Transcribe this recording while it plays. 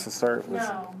To start with.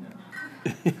 No.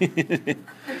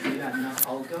 Yeah, no,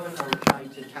 I'll go and I'll try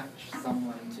to catch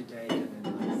someone today and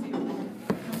then I'll see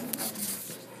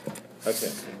what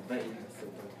Okay. but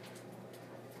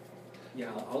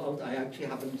yeah, I actually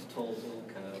haven't told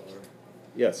Ilka or...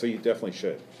 Yeah, so you definitely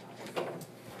should.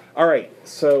 All right,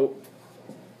 so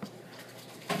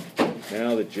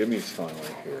now that Jimmy's finally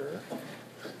here.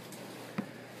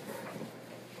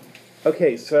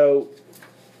 Okay, so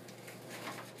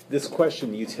this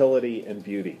question, utility and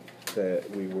beauty, that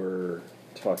we were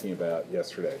talking about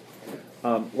yesterday.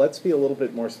 Let's be a little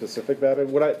bit more specific about it.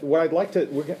 What I'd like to,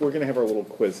 we're going to have our little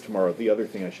quiz tomorrow. The other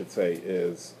thing I should say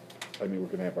is, we're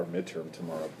going to have our midterm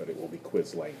tomorrow, but it will be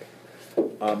quiz length.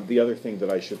 The other thing that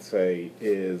I should say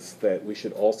is that we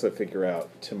should also figure out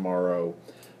tomorrow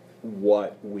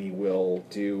what we will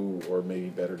do, or maybe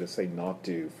better to say not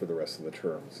do, for the rest of the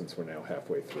term, since we're now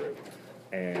halfway through.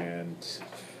 And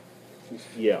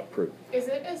yeah, prove. Is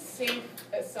it a safe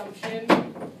assumption,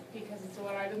 because it's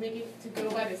what I've been making, to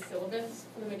go by the syllabus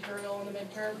for the material in the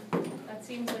midterm? That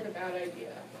seems like a bad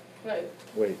idea. But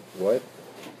Wait, what?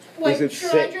 like, Is it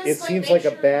should I just, it like, seems make like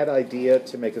a sure- bad idea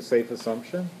to make a safe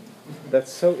assumption?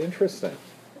 That's so interesting.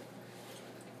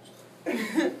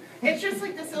 It's just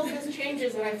like the syllabus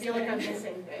changes and I feel like I'm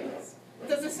missing things.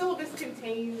 Does the syllabus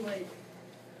contain, like,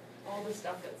 all the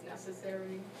stuff that's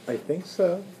necessary? I think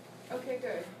so. Okay,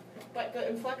 good. But the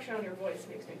inflection on your voice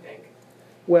makes me think.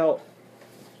 Well,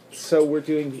 so we're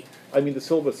doing, the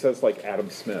syllabus says like Adam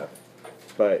Smith,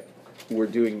 but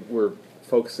we're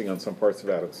focusing on some parts of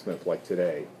Adam Smith, like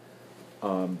today,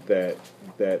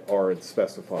 that aren't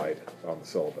specified on the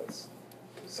syllabus.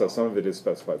 So some of it is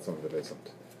specified, some of it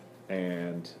isn't.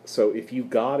 And so if you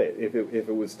got it, if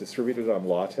it was distributed on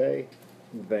latte,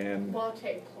 then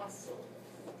Latte plus syllabus.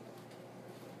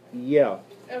 yeah,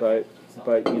 Okay.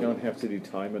 but you don't have to do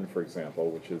Timon, for example,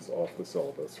 which is off the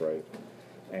syllabus, right?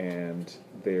 And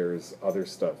there's other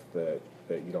stuff that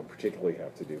you don't particularly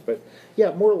have to do. But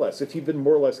yeah, more or less, if you've been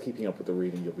more or less keeping up with the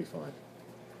reading, you'll be fine.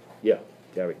 Yeah,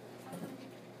 Gabby.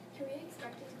 Can we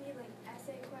expect it to be like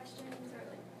essay questions or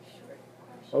like short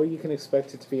questions? Oh, you can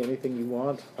expect it to be anything you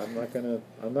want. I'm not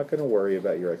gonna worry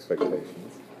about your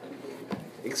expectations.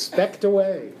 Expect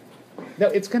away. No,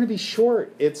 it's going to be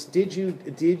short. It's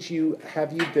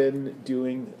have you been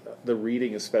doing the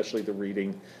reading, especially the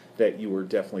reading that you were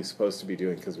definitely supposed to be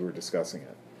doing because we were discussing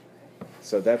it.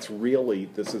 So this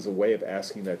is a way of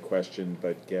asking that question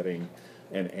but getting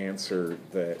an answer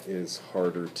that is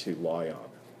harder to lie on.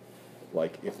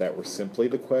 Like if that were simply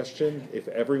the question, if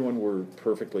everyone were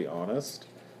perfectly honest,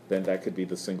 then that could be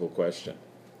the single question.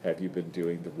 Have you been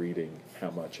doing the reading?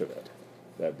 How much of it?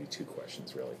 That would be two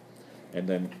questions, really. And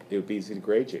then it would be easy to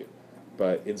grade you.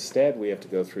 But instead, we have to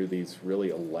go through these really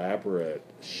elaborate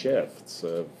shifts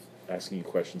of asking you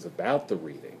questions about the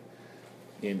reading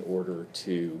in order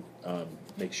to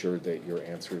make sure that your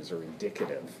answers are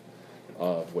indicative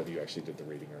of whether you actually did the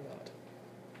reading or not.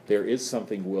 There is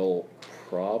something we'll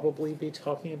probably be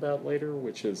talking about later,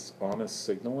 which is honest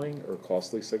signaling or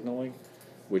costly signaling,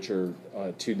 which are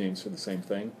two names for the same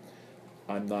thing.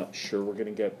 I'm not sure we're going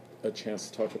to get a chance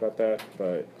to talk about that,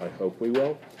 but I hope we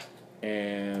will.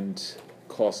 And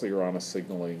costly or honest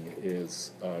signaling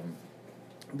is,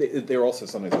 they're also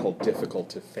sometimes called difficult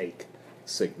to fake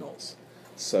signals,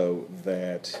 so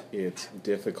that it's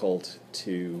difficult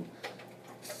to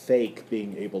fake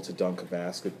being able to dunk a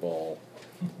basketball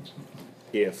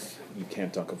if you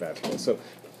can't dunk a basketball.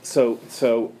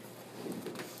 So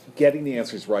getting the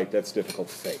answers right, that's difficult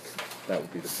to fake. That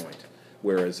would be the point.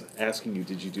 Whereas asking you,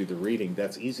 did you do the reading,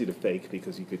 that's easy to fake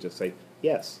because you could just say,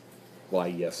 yes. Why,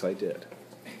 yes, I did.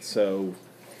 So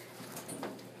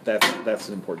that's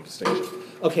an important distinction.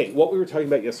 Okay, what we were talking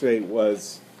about yesterday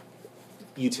was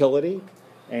utility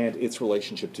and its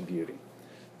relationship to beauty.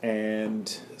 And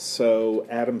so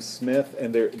Adam Smith,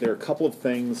 and there are a couple of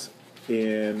things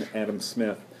in Adam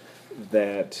Smith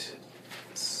that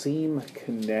seem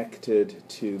connected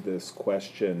to this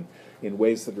question in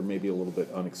ways that are maybe a little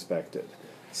bit unexpected.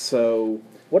 So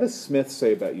what does Smith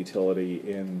say about utility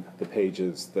in the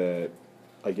pages that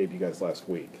I gave you guys last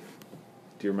week?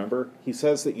 Do you remember? He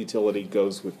says that utility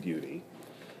goes with beauty.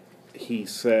 He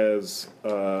says,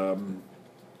 let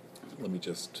me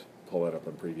just pull that up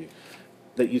on preview,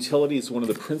 that utility is one of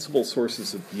the principal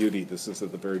sources of beauty. This is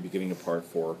at the very beginning of part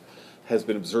 4. Has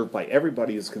been observed by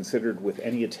everybody, is considered with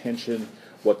any attention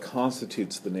what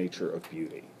constitutes the nature of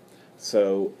beauty.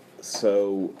 So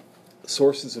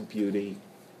sources of beauty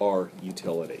are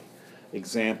utility.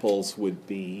 Examples would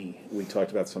be, we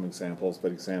talked about some examples,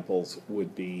 but examples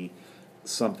would be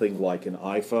something like an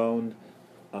iPhone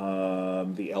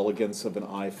the elegance of an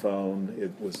iPhone.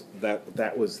 It was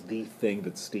that was the thing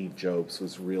that Steve Jobs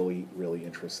was really, really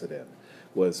interested in,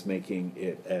 was making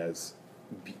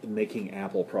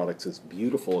Apple products as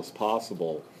beautiful as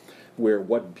possible, where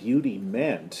what beauty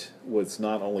meant was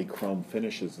not only chrome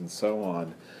finishes and so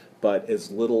on, but as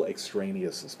little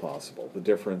extraneous as possible. The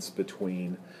difference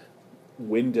between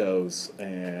Windows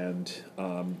and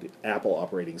the Apple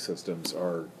operating systems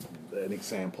are an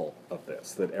example of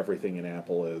this, that everything in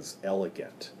Apple is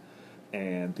elegant.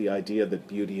 And the idea that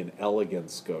beauty and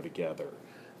elegance go together,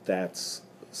 that's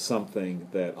something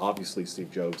that obviously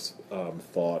Steve Jobs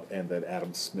thought and that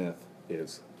Adam Smith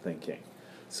is thinking.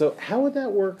 So how would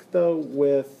that work, though,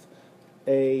 with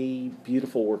a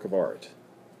beautiful work of art?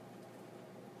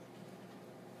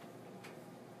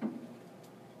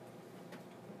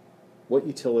 What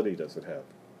utility does it have?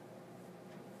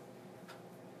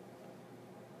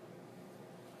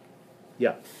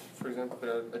 Yeah. For example,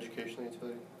 educational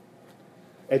utility.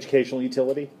 Educational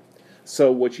utility.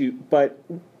 So but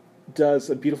does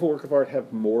a beautiful work of art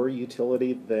have more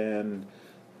utility than,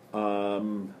 I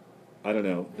don't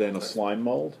know, than a slime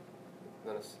mold?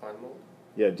 Than a slime mold?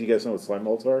 Yeah, do you guys know what slime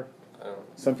molds are? I don't know.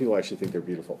 Some people actually think they're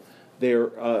beautiful.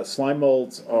 Slime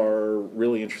molds are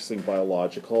really interesting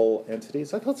biological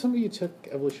entities. I thought some of you took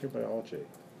evolutionary biology.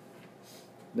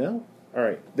 No? All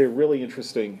right. They're really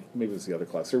interesting. Maybe it was the other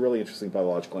class. They're really interesting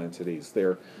biological entities.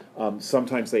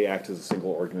 Sometimes they act as a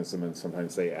single organism, and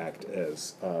sometimes they act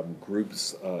as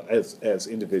groups, as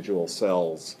individual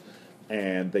cells,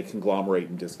 and they conglomerate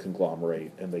and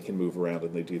disconglomerate, and they can move around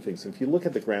and they do things. And if you look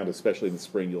at the ground, especially in the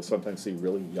spring, you'll sometimes see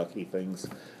really yucky things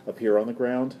appear on the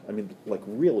ground. I mean, like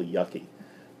really yucky.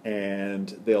 And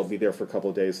they'll be there for a couple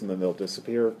of days and then they'll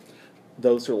disappear.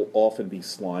 Those will often be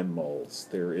slime molds.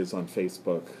 There is on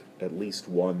Facebook at least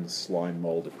one slime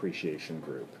mold appreciation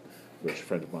group, which a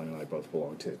friend of mine and I both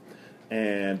belong to.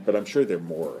 But I'm sure there are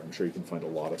more. I'm sure you can find a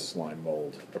lot of slime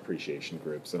mold appreciation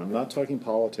groups. And I'm not talking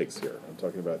politics here. I'm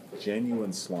talking about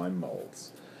genuine slime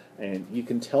molds. And you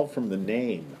can tell from the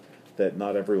name that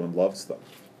not everyone loves them.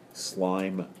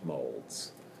 Slime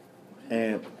molds.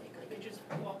 And Like, are they just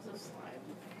blobs of slime?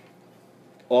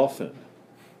 often,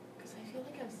 Because I feel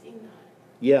like I've seen that.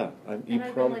 yeah, And you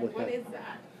I've probably been like, what have. is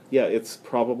that? Yeah, it's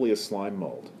probably a slime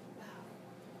mold. Wow,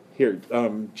 Here,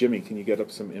 Jimmy, can you get up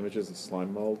some images of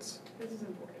slime molds? this is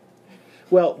important.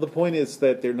 Well, the point is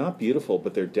that they're not beautiful,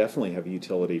 but they definitely have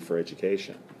utility for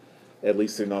education. At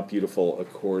least they're not beautiful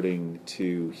according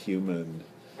to human.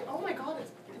 Oh my god, it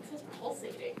says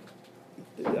pulsating.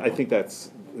 I think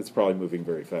it's probably moving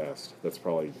very fast. That's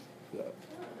probably.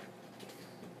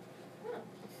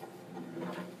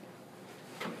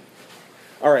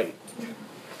 All right.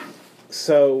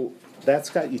 So that's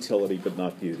got utility, but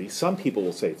not beauty. Some people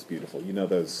will say it's beautiful. You know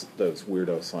those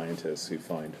weirdo scientists who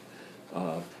find,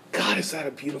 God, is that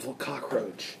a beautiful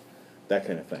cockroach? That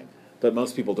kind of thing. But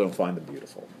most people don't find them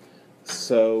beautiful.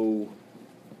 So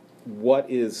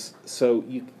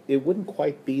it wouldn't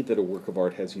quite be that a work of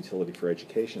art has utility for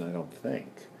education, I don't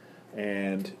think.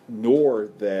 And nor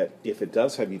that if it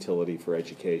does have utility for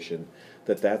education,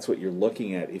 that's what you're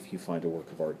looking at if you find a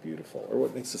work of art beautiful, or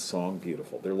what makes a song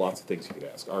beautiful. There are lots of things you could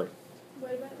ask. All right.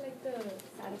 What about like the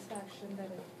satisfaction that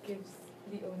it gives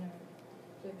the owner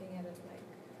looking at it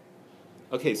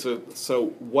like? Okay, so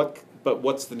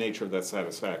what's the nature of that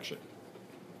satisfaction?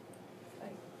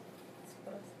 Like,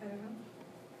 I don't know.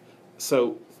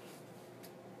 So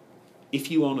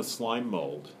if you own a slime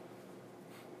mold,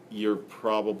 you're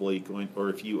probably going, or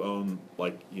if you own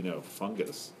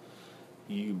fungus,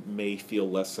 you may feel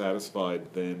less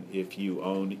satisfied than if you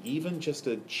own even just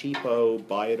a cheapo,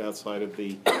 buy it outside of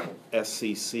the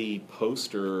SCC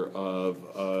poster of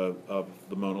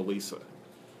the Mona Lisa.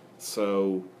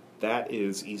 So that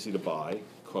is easy to buy,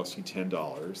 costs you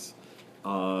 $10.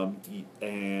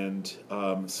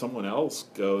 Someone else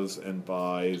goes and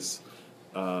buys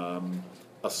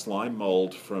a slime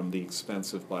mold from the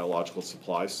expensive biological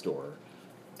supply store,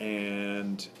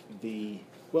 and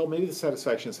maybe the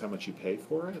satisfaction is how much you pay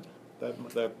for it.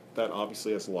 That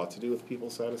obviously has a lot to do with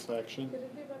people's satisfaction. Could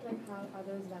it be about like how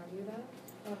others value that,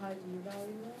 or how you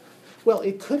value that? Well,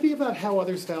 it could be about how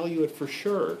others value it for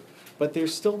sure, but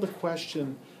there's still the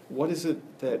question: what is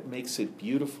it that makes it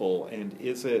beautiful, and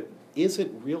is it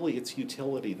really its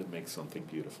utility that makes something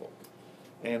beautiful?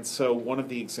 And so one of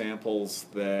the examples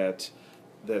that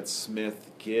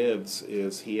Smith gives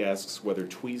is he asks whether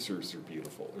tweezers are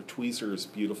beautiful, or tweezers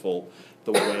beautiful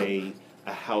the way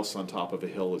a house on top of a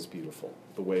hill is beautiful,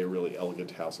 the way a really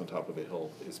elegant house on top of a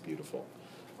hill is beautiful.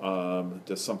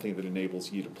 Does something that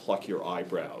enables you to pluck your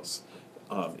eyebrows,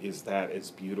 is that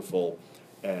as beautiful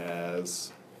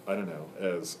as I don't know,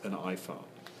 as an iPhone.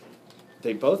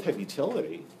 They both have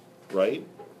utility, right?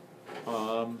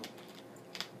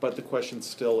 But the question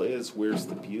still is, where's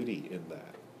the beauty in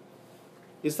that?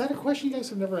 Is that a question you guys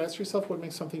have never asked yourself? What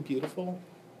makes something beautiful?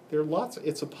 There are lots.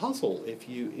 It's a puzzle if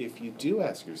you do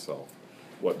ask yourself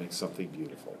what makes something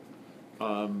beautiful.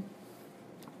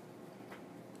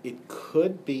 It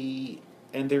could be,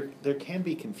 and there can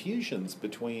be confusions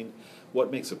between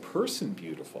what makes a person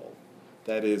beautiful.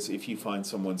 That is, if you find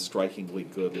someone strikingly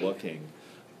good looking,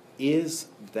 is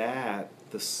that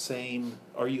the same?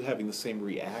 Are you having the same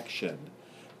reaction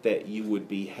that you would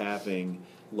be having,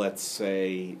 let's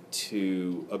say,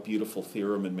 to a beautiful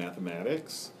theorem in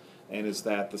mathematics? And is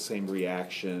that the same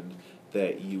reaction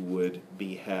that you would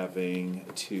be having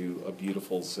to a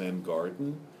beautiful Zen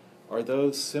garden? Are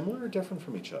those similar or different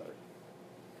from each other?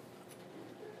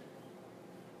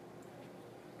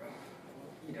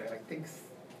 You know, I think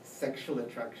sexual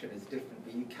attraction is different,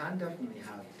 but you can definitely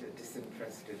have a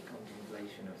disinterested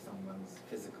contemplation of someone's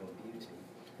physical beauty,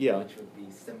 Yeah. which would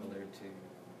be similar to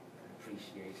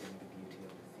appreciating the beauty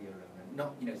of the theorem, and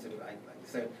not, you know, sort of.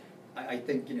 I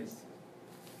think, you know.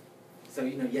 So,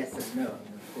 you know, yes and no. I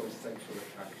mean, of course, sexual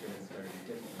attraction is very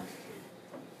different.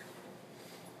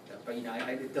 But, you know,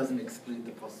 it doesn't exclude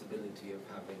the possibility of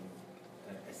having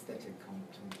aesthetic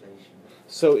contemplation.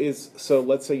 So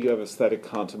let's say you have aesthetic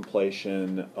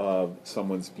contemplation of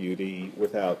someone's beauty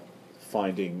without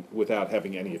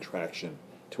having any attraction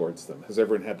towards them. Has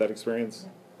everyone had that experience?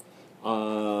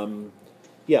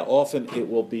 Yeah, often it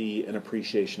will be an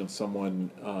appreciation of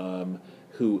someone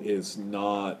who is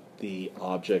not the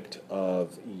object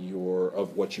of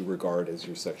what you regard as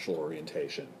your sexual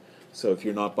orientation. So if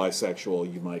you're not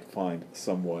bisexual, you might find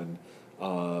someone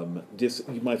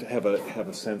you might have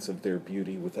a sense of their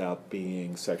beauty without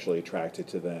being sexually attracted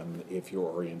to them if your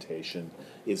orientation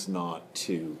is not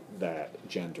to that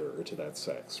gender or to that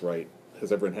sex, right?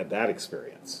 Has everyone had that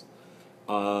experience?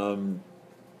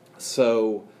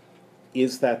 So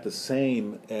is that the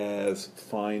same as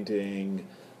finding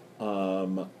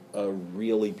a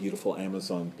really beautiful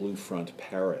Amazon bluefront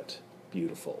parrot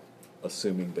beautiful,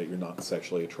 assuming that you're not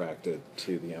sexually attracted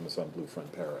to the Amazon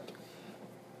bluefront parrot?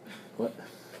 What?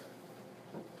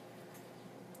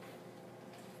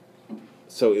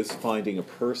 So is finding a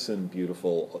person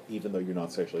beautiful, even though you're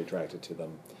not sexually attracted to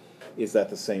them, is that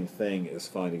the same thing as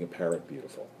finding a parrot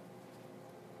beautiful?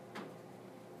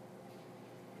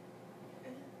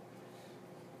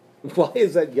 Why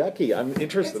is that yucky? I'm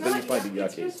interested that you find it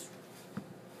yucky. Just,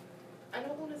 I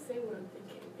don't want to say what I'm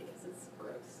thinking because it's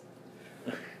gross.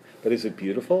 But is it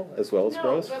beautiful as well as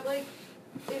gross? No, but like,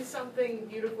 is something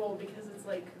beautiful because it's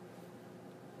like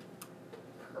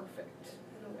perfect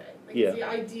in a way. Like Yeah. it's the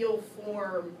ideal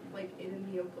form, like in a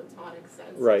Neoplatonic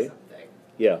sense Right. or something.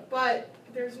 Yeah. But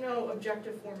there's no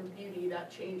objective form of beauty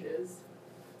that changes.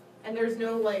 And there's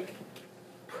no like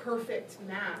perfect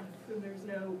math, and there's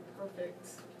no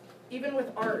perfect, even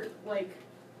with art, like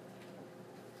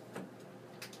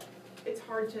it's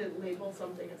hard to label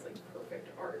something as like perfect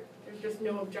art. There's just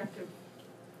no objective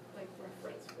like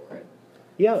reference for it.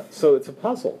 Yeah, so it's a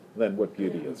puzzle then what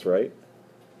beauty is, right?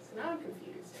 So now I'm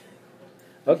confused.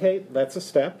 Okay, that's a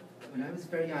step. When I was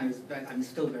very young, I'm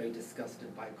still very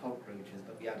disgusted by cockroaches,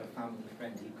 but we had a family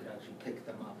friend who could actually pick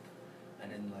them up.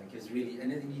 And then, like, it was really,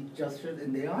 and then he just showed,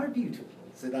 and they are beautiful.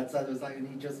 So that was like, and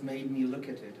he just made me look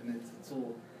at it, and it's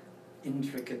all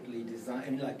intricately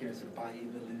designed, like, you know, sort of by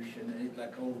evolution, and it,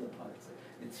 like, all the parts.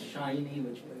 It's shiny,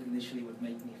 which initially would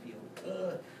make me feel,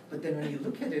 ugh. But then when you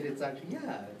look at it, it's actually,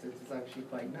 yeah, it's actually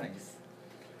quite nice.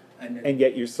 And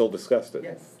yet you're still disgusted.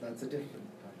 Yes, that's a different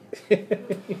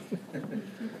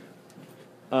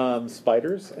part.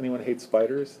 Spiders? Anyone hate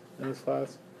spiders in this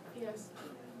class? Yes.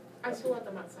 I still let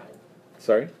them outside.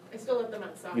 Sorry? I still let them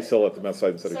outside. You still let them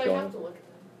outside instead so of I killing have them? to look at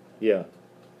them. Yeah,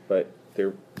 but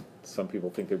some people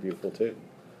think they're beautiful too.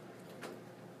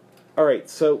 All right,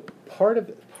 so part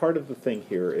of the thing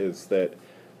here is that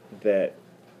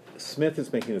Smith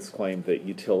is making this claim that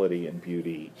utility and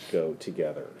beauty go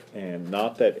together, and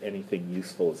not that anything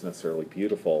useful is necessarily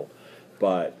beautiful,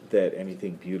 but that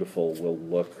anything beautiful will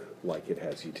look like it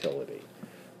has utility.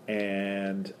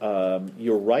 And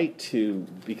you're right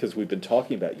because we've been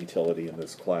talking about utility in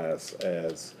this class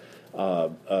as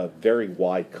a very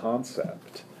wide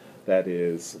concept. That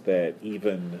is, that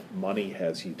even money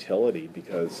has utility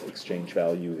because exchange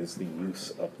value is the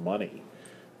use of money.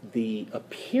 The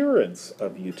appearance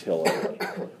of utility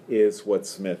is what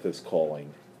Smith is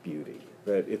calling beauty.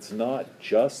 That it's not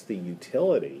just the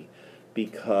utility,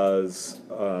 because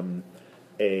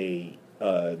a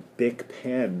Bic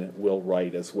pen will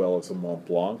write as well as a Mont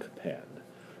Blanc pen,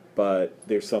 but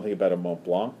there's something about a Mont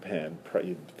Blanc pen.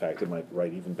 In fact, it might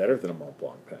write even better than a Mont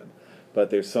Blanc pen.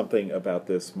 But there's something about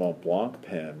this Mont Blanc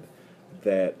pen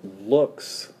that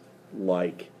looks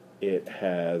like it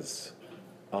has,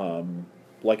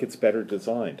 like it's better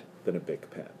designed than a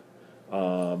Bic pen.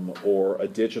 Or a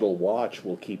digital watch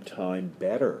will keep time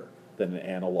better than an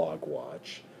analog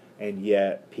watch, and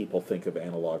yet people think of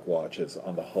analog watches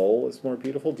on the whole as more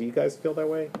beautiful. Do you guys feel that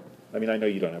way? I mean, I know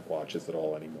you don't have watches at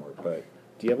all anymore, but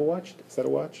do you have a watch? Is that a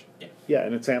watch? Yeah. Yeah,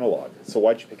 and it's analog. So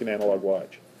why'd you pick an analog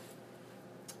watch?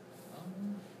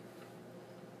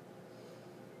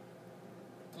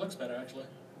 It looks better actually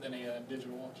than a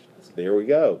digital watch. There we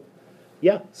go.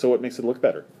 Yeah, so what makes it look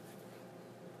better?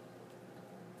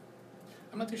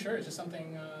 I'm not too sure. It's just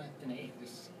something innate.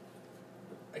 Just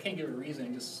I can't give a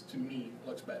reason. Just to me, it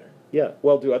looks better. Yeah,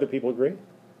 well, do other people agree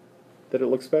that it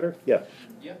looks better? Yeah.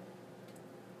 Yeah.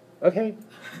 Okay.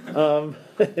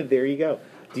 There you go.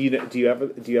 Do you have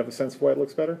a sense of why it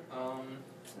looks better? No,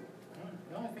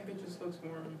 I think it just looks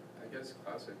more, I guess,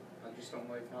 classic. I just don't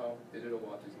like how digital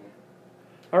watches look.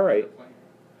 All right. They're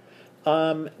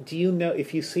plain. Do you know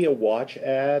if you see a watch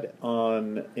ad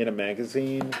in a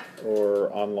magazine or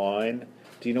online?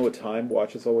 Do you know what time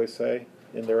watches always say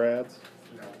in their ads?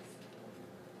 No.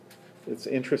 It's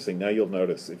interesting. Now you'll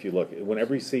notice if you look.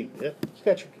 Whenever you see,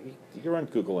 you're on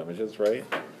Google Images, right?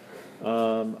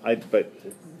 I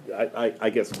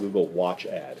guess Google watch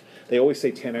ad. They always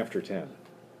say 10 after 10. 10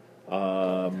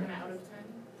 out of 10.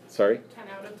 Sorry? 10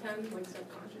 out of 10, like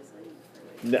subconsciously.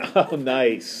 No,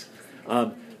 nice.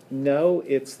 No,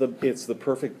 it's the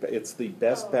perfect. It's the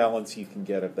best balance you can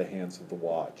get at the hands of the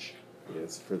watch.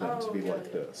 Is for them to be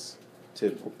like this,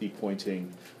 to be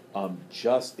pointing.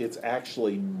 It's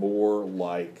actually more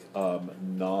like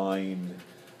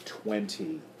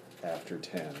 9:20 after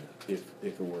 10. If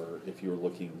you were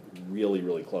looking really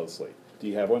really closely. Do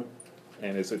you have one?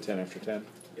 And is it 10 after 10?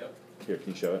 Yep. Here,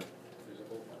 can you show it? There's a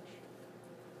whole bunch.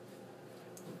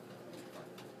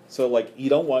 So like you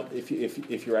don't want if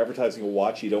you're advertising a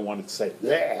watch, you don't want it to say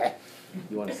bleh.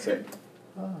 You want it to say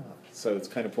ah. So it's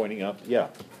kind of pointing up. Yeah.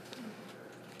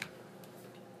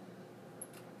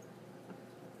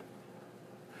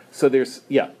 So there's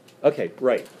okay,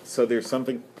 right. So there's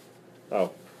something.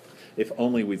 Oh, if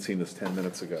only we'd seen this 10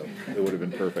 minutes ago, it would have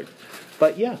been perfect.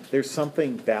 But yeah, there's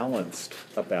something balanced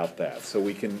about that. So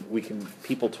we can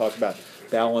people talk about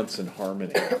balance and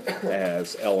harmony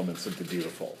as elements of the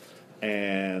beautiful.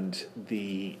 And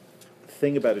the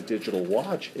thing about a digital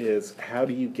watch is how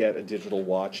do you get a digital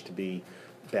watch to be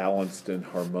balanced and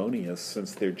harmonious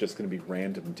since they're just going to be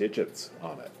random digits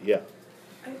on it? Yeah.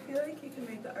 I feel like you can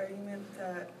make the argument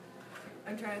that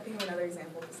I'm trying to think of another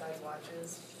example besides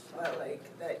watches, but like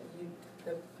the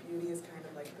beauty is kind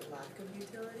of like the lack of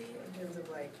utility in terms of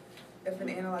like if an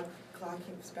analog clock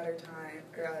keeps better time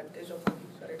or a digital clock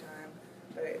keeps better time,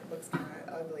 but it looks kind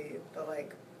of ugly, but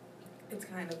like it's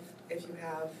kind of if you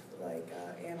have like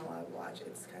an analog watch,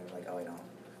 it's kind of like I don't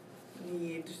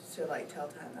need to like tell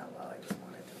time that well. I just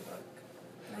want it to look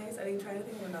nice. I'm trying to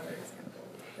think of another example.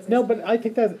 No, but I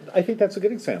think that's a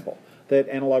good example. That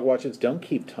analog watches don't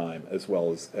keep time as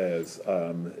well as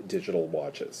digital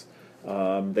watches.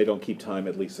 They don't keep time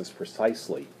at least as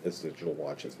precisely as digital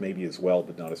watches. Maybe as well,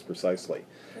 but not as precisely.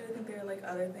 But I think there are like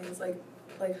other things like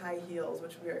high heels,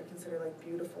 which we are considered like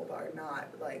beautiful, but are not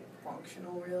like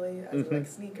functional really as a like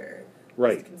sneaker.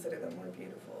 Right. Just consider them more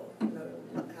beautiful, even though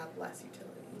they have less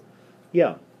utility.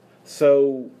 Yeah.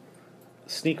 So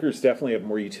sneakers definitely have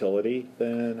more utility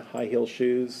than high heel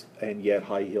shoes, and yet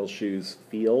high heel shoes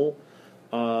feel.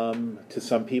 To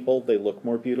some people, they look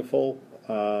more beautiful.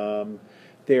 High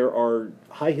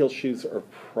heel shoes are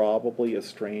probably a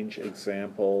strange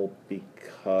example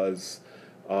because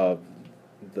of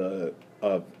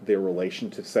their relation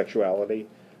to sexuality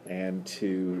and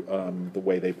to the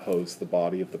way they pose the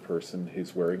body of the person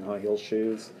who's wearing high heel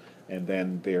shoes, and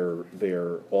then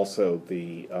they're also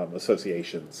the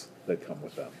associations that come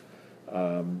with them.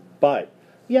 But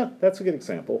yeah, that's a good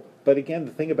example. But again,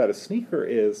 the thing about a sneaker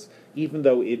is, even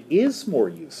though it is more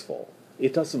useful,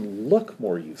 it doesn't look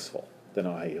more useful than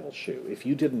a high heel shoe. If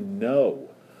you didn't know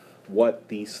what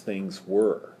these things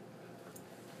were,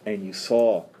 and you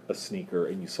saw a sneaker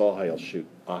and you saw a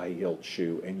high-heeled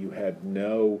shoe, and you had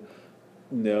no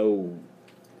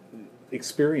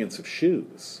experience of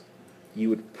shoes, you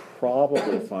would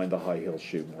probably find the high-heeled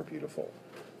shoe more beautiful.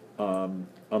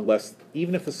 Unless,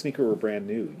 even if the sneaker were brand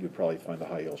new, you'd probably find the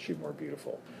high heel shoe more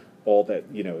beautiful. All that,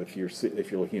 if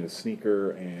you're looking at a sneaker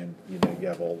and you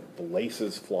have all the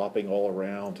laces flopping all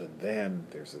around, and then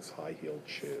there's this high heeled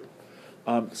shoe.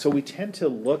 So we tend to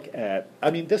look at. I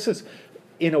mean, this is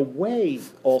in a way,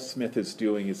 all Smith is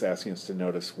doing is asking us to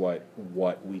notice what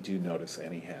we do notice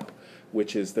anyhow,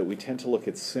 which is that we tend to look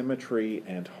at symmetry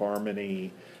and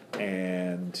harmony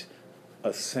and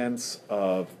a sense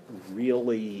of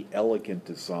really elegant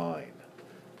design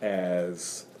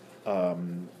as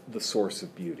the source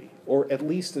of beauty, or at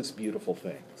least as beautiful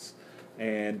things.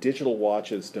 And digital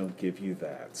watches don't give you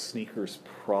that. Sneakers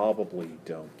probably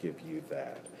don't give you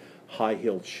that.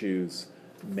 High-heeled shoes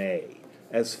may.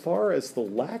 As far as the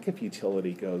lack of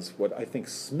utility goes, what I think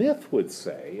Smith would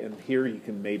say, and here you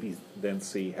can maybe then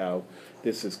see how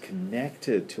this is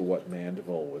connected to what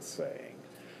Mandeville was saying,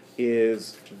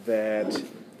 is that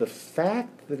the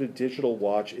fact that a digital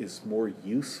watch is more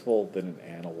useful than an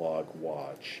analog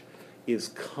watch is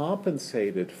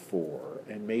compensated for,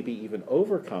 and maybe even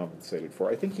overcompensated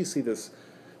for. I think you see this.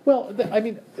 Well,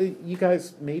 you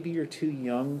guys, maybe you're too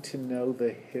young to know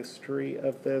the history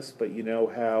of this, but you know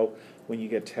how when you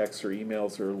get texts or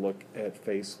emails or look at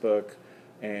Facebook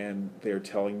and they're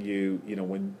telling you,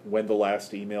 when the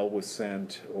last email was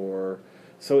sent, or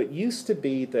so it used to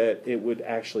be that it would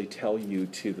actually tell you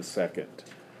to the second,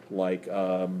 like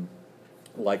last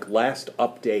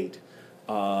update,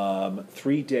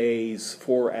 3 days,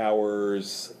 4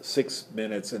 hours, 6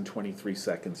 minutes, and 23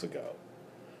 seconds ago.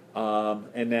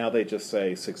 And now they just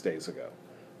say 6 days ago.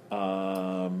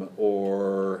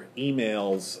 Or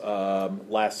emails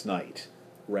last night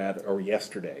or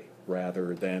yesterday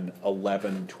rather than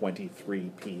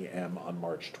 11:23 p.m. on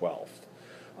March 12th.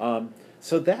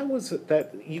 So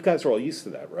that you guys are all used to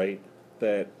that, right?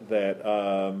 That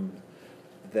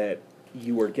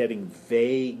you are getting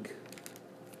vague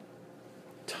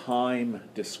time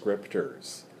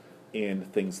descriptors in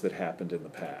things that happened in the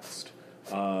past.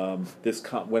 When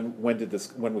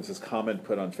was this comment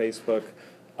put on Facebook?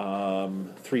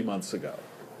 3 months ago,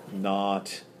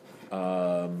 not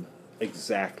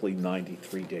exactly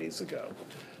 93 days ago.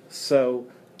 So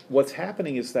what's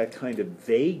happening is that kind of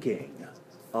vaguing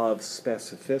of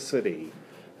specificity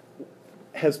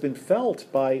has been felt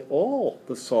by all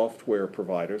the software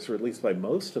providers, or at least by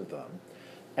most of them,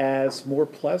 as more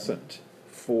pleasant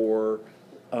for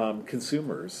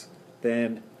consumers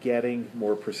than getting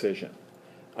more precision.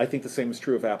 I think the same is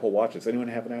true of Apple Watches. Anyone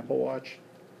have an Apple Watch?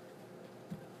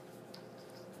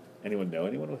 Anyone know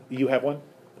anyone? You have one?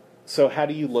 So how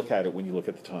do you look at it when you look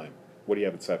at the time? What do you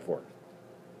have it set for?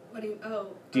 What do you,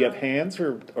 do you have hands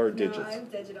or digits? No, I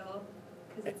have digital,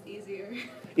 because it's easier.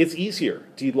 It's easier.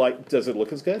 Does it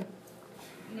look as good?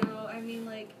 No,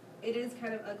 it is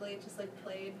kind of ugly. It's just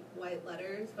plain white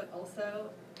letters, but also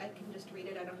I can just read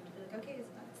it. I don't have to be like, okay, so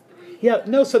that's 3. Yeah,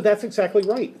 no, so that's exactly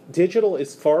right. Digital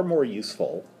is far more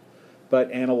useful,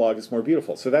 but analog is more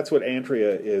beautiful. So that's what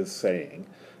Andrea is saying,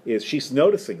 is she's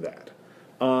noticing that.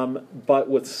 But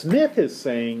what Smith is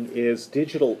saying is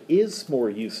digital is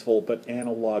more useful, but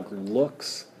analog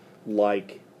looks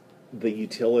like the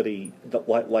utility,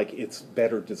 like it's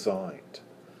better designed.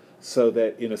 So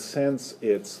that in a sense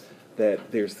it's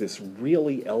that there's this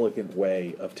really elegant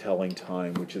way of telling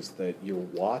time, which is that you're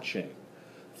watching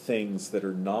things that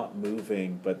are not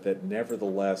moving, but that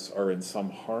nevertheless are in some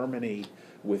harmony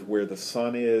with where the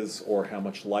sun is or how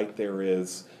much light there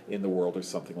is in the world or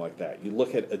something like that. You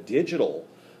look at a digital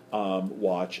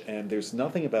watch, and there's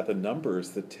nothing about the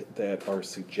numbers that are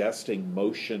suggesting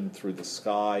motion through the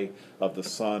sky of the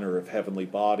sun or of heavenly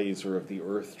bodies or of the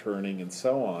earth turning and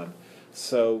so on,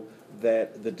 so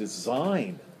that the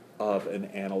design of an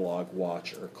analog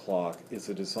watch or clock is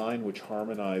a design which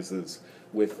harmonizes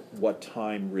with what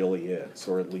time really is,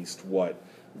 or at least what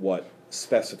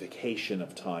specification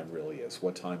of time really is,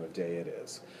 what time of day it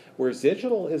is. Whereas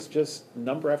digital is just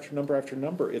number after number after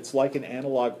number. It's like an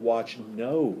analog watch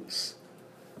knows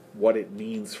what it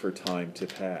means for time to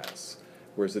pass.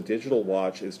 Whereas a digital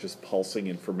watch is just pulsing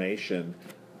information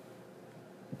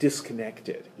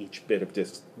disconnected, each bit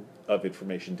of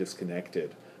information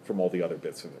disconnected from all the other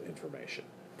bits of information.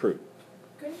 Prue.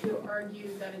 Couldn't you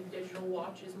argue that a digital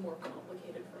watch is more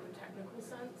complicated from a technical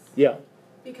sense? Yeah.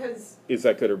 Because is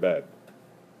that good or bad?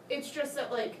 It's just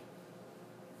that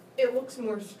it looks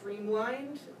more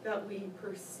streamlined, that we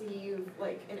perceive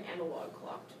an analog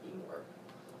clock to be more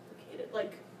complicated.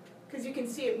 Because you can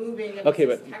see it moving. And Okay,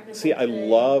 it's but see, I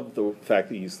love the fact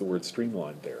that you use the word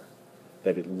streamlined there,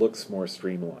 that it looks more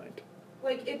streamlined.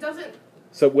 It doesn't.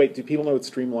 So wait, do people know what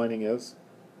streamlining is?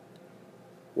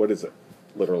 What is it,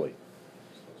 literally?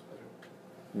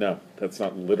 No, that's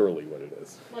not literally what it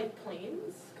is. Like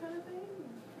planes kind of thing?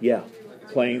 Yeah,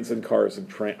 planes and cars and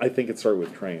trains. I think it started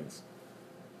with trains.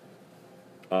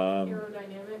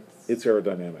 Aerodynamics? It's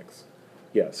aerodynamics.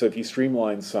 Yeah, so if you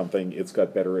streamline something, it's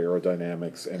got better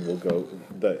aerodynamics and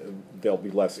there'll be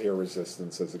less air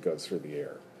resistance as it goes through the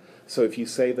air. So if you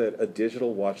say that a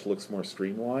digital watch looks more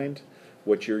streamlined,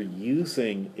 what you're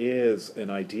using is an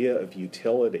idea of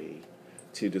utility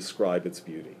to describe its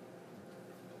beauty.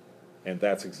 And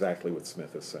that's exactly what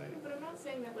Smith is saying. But I'm not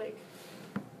saying that, like,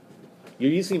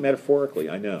 You're using it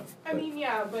metaphorically, I know. I mean,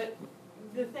 yeah, but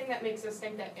the thing that makes us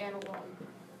think that analog,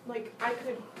 like,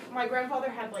 my grandfather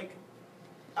had, like,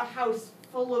 a house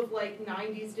full of, like,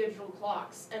 90s digital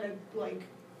clocks and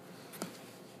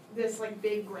this, like,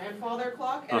 big grandfather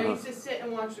clock, and I used to sit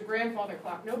and watch the grandfather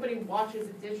clock. Nobody watches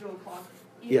a digital clock,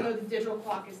 even though the digital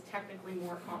clock is technically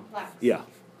more complex. Yeah.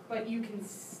 But you can,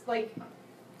 like,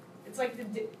 it's like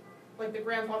the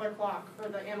grandfather clock or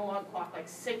the analog clock, like,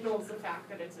 signals the fact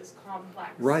that it's this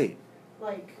complex, Right.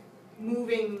 like,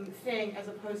 moving thing, as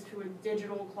opposed to a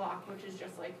digital clock, which is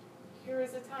just like, here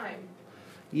is the time.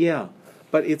 Yeah,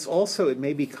 but it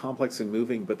may be complex and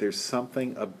moving, but there's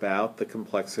something about the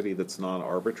complexity that's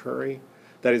non-arbitrary.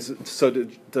 That is, so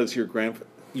does your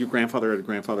grandfather had a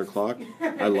grandfather clock?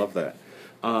 I love that.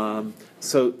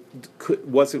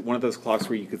 Was it one of those clocks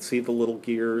where you could see the little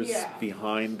gears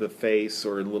behind the face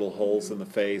or in little holes in the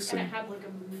face? And it had like a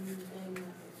moving thing.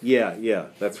 Yeah,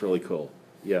 that's really cool.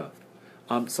 Yeah.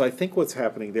 So I think what's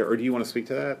happening there, or do you want to speak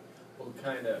to that? Well,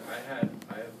 kind of. I have in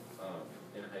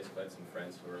high school I had some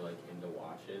friends who were like into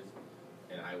watches,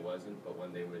 and I wasn't. But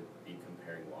when they would be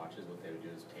comparing watches, what they would do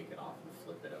is take it off and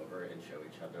flip it over and show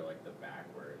each other like the back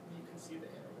where you can see the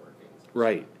inner workings.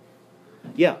 Right.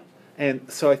 Yeah.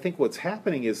 And so I think what's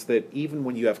happening is that even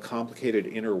when you have complicated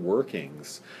inner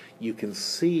workings, you can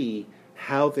see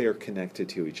how they're connected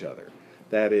to each other.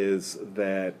 That is,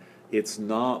 that it's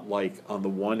not like on the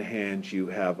one hand you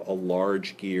have a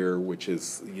large gear which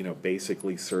is,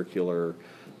 basically circular,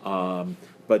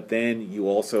 but then you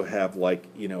also have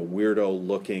weirdo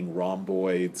looking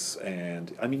rhomboids,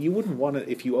 and I mean you wouldn't want to,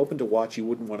 if you opened a watch, you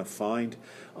wouldn't want to find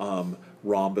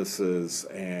rhombuses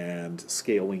and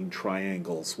scalene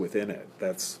triangles within it.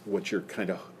 That's what you're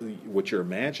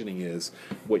imagining is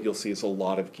what you'll see is a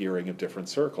lot of gearing of different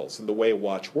circles. And the way a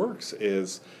watch works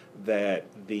is that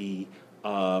the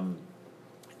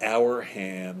hour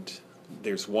hand,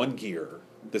 there's one gear.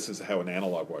 This is how an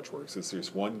analog watch works, is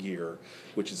there's one gear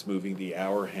which is moving the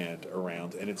hour hand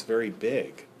around, and it's very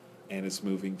big, and it's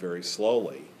moving very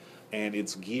slowly. And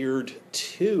it's geared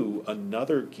to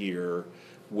another gear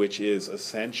which is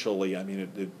essentially,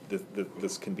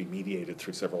 this can be mediated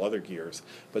through several other gears,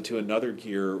 but to another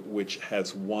gear which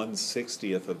has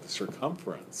 1/60th of the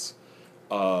circumference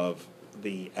of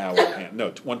the hour hand.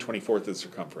 No, 1/24th of the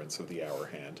circumference of the hour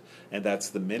hand. And that's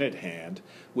the minute hand,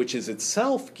 which is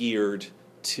itself geared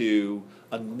to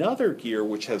another gear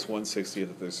which has 1/60th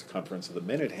of the circumference of the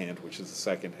minute hand, which is the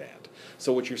second hand.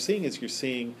 So what you're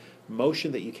seeing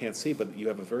motion that you can't see, but you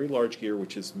have a very large gear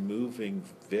which is moving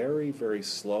very, very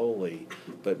slowly,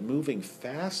 but moving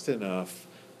fast enough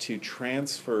to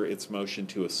transfer its motion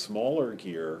to a smaller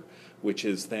gear, which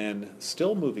is then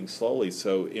still moving slowly,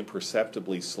 so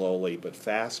imperceptibly slowly, but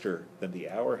faster than the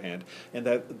hour hand. And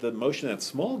that the motion of that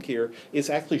small gear is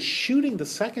actually shooting the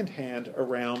second hand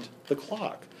around the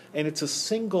clock. And it's a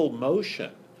single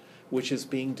motion, which is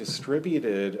being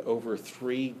distributed over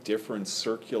 3 different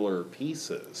circular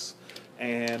pieces.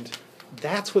 And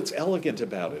that's what's elegant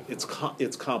about it. It's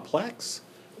complex,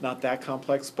 not that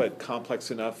complex, but complex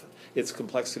enough. It's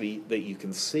complexity that you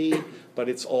can see, but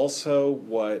it's also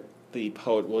what the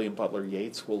poet William Butler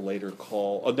Yeats will later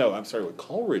call, what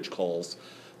Coleridge calls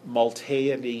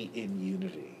multeity in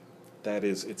unity. That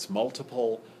is, it's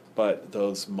multiple, but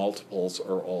those multiples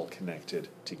are all connected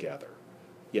together.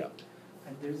 Yeah.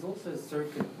 And there's also a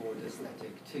circuit board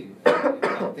aesthetic too.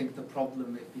 I think the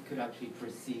problem, if you could actually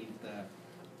perceive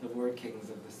the workings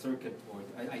of the circuit board,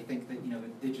 I think that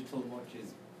in digital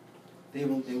watches, they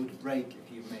would break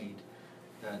if you made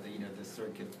the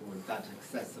circuit board that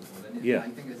accessible. And I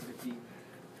think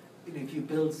if you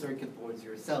build circuit boards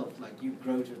yourself, you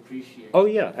grow to appreciate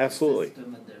the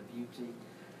system and their beauty.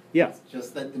 Yeah. It's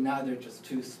just that now they're just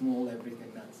too small.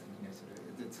 Everything that's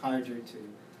it's harder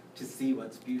to see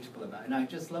what's beautiful about it. And I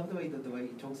just love the way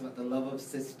he talks about the love of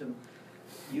system.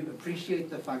 You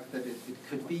appreciate the fact that it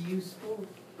could be useful,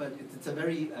 but it's a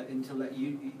very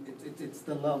it's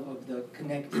the love of the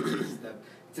connected system.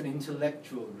 It's an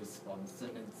intellectual response,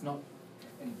 and it's not.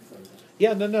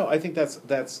 Yeah, no. I think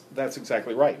that's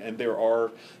exactly right. And there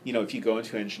are, if you go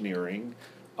into engineering,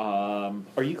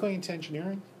 are you going into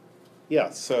engineering? Yeah.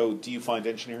 So, do you find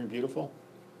engineering beautiful?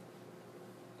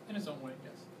 In its own way,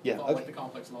 yes. Yeah. Like the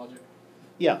complex logic.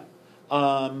 Yeah.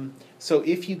 So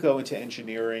if you go into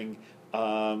engineering,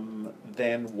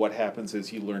 then what happens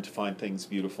is you learn to find things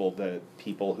beautiful that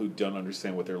people who don't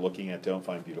understand what they're looking at don't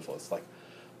find beautiful. It's like,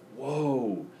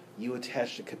 whoa, you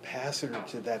attached a capacitor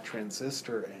to that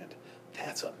transistor, and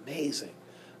that's amazing.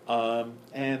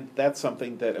 And that's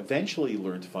something that eventually you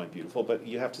learn to find beautiful, but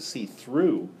you have to see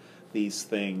through these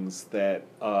things that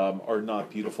are not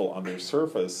beautiful on their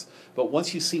surface. But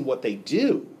once you see what they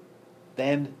do,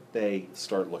 then they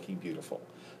start looking beautiful.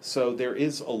 So there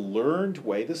is a learned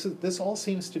way. This all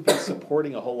seems to be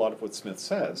supporting a whole lot of what Smith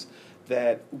says,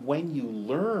 that when you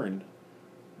learn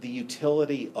the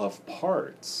utility of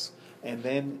parts, and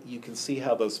then you can see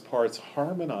how those parts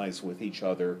harmonize with each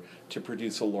other to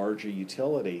produce a larger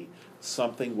utility,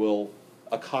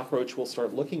 a cockroach will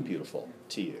start looking beautiful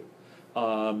to you.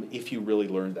 If you really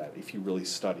learn that, if you really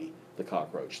study the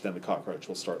cockroach, then the cockroach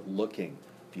will start looking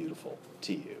beautiful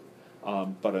to you.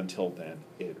 But until then,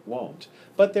 it won't.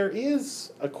 But there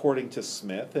is, according to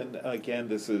Smith, and again,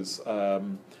 this is a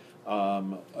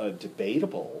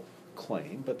debatable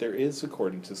claim, but there is,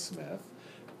 according to Smith,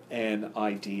 an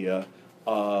idea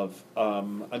of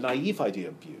a naive idea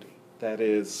of beauty. That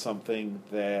is something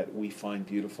that we find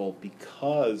beautiful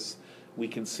because we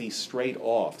can see straight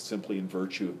off, simply in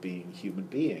virtue of being human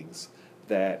beings,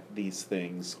 that these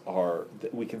things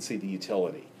that we can see the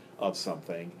utility of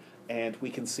something, and we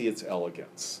can see its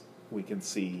elegance. We can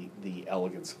see the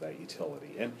elegance of that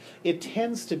utility. And it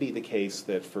tends to be the case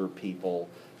that for people,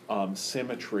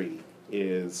 symmetry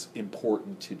is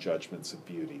important to judgments of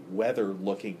beauty, whether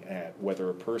looking at whether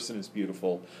a person is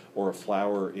beautiful or a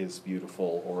flower is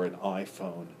beautiful or an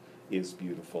iPhone is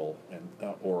beautiful and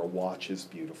or a watch is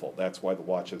beautiful. That's why the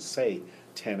watches say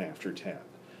 10 after 10.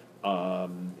 I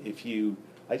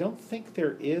don't think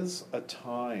there is a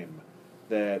time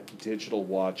that digital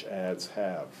watch ads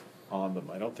have on them.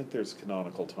 I don't think there's a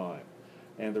canonical time.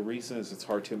 And the reason is it's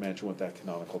hard to imagine what that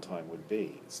canonical time would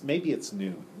be. Maybe it's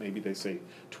noon. Maybe they say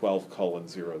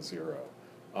 12:00.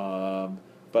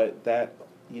 But that,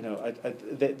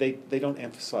 they don't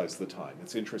emphasize the time.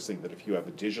 It's interesting that if you have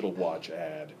a digital watch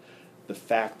ad, the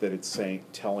fact that it's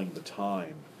telling the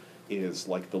time is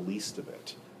like the least of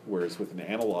it. Whereas with an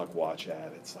analog watch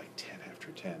ad, it's like 10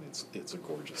 after 10. It's a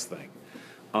gorgeous thing.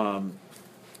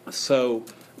 So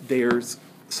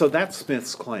that's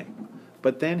Smith's claim.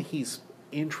 But then he's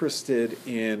interested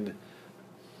in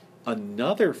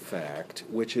another fact,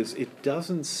 which is it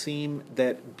doesn't seem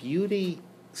that beauty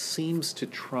seems to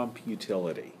trump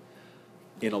utility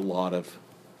in a lot of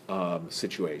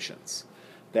situations.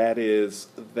 That is,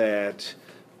 that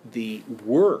the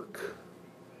work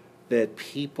that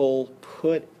people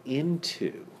put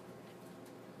into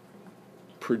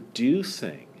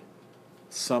producing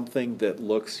something that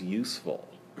looks useful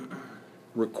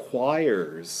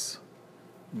requires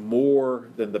more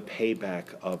than the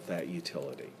payback of that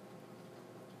utility.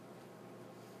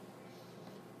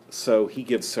 So he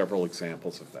gives several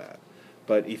examples of that.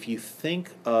 But if you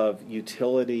think of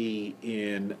utility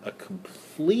in a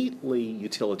completely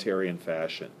utilitarian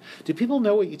fashion, do people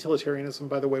know what utilitarianism,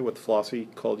 by the way, what the philosophy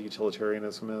called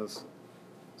utilitarianism is?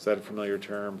 Is that a familiar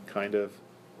term, kind of?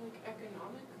 Like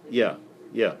economic? Yeah.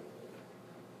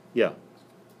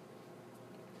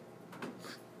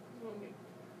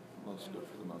 Most good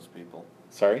for the most people.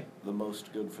 Sorry? The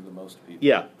most good for the most people.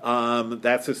 Yeah,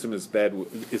 that system is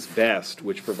best,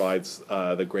 which provides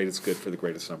the greatest good for the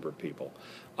greatest number of people.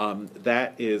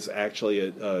 That is actually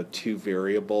a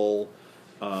two-variable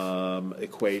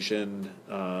equation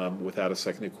without a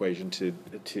second equation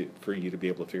for you to be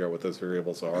able to figure out what those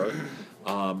variables are.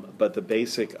 But the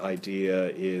basic idea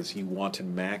is you want to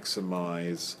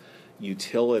maximize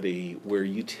utility, where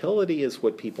utility is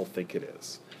what people think it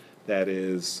is. That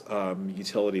is,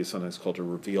 utility is sometimes called a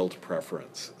revealed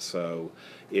preference. So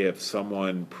if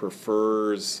someone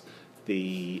prefers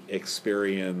the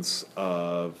experience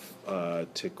of,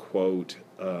 to quote,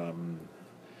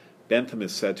 Bentham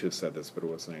is said to have said this, but it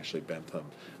wasn't actually Bentham,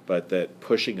 but that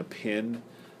pushing a pin,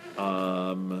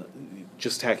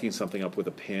 just tacking something up with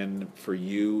a pin for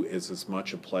you is as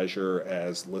much a pleasure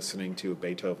as listening to a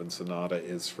Beethoven sonata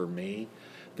is for me,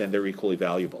 then they're equally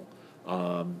valuable.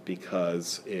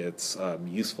 Because it's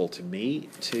useful to me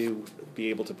to be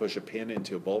able to push a pin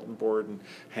into a bulletin board and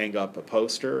hang up a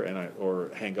poster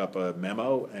or hang up a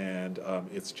memo, and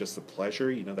it's just a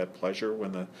pleasure. You know that pleasure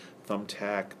when the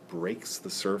thumbtack breaks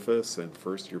the surface and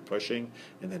first you're pushing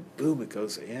and then boom, it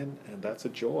goes in, and that's a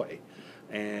joy.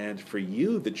 And for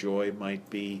you, the joy might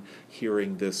be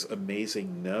hearing this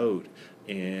amazing note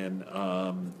in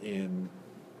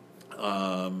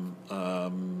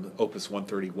Opus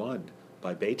 131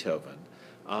 by Beethoven.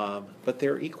 But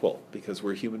they're equal because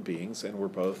we're human beings and we're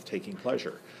both taking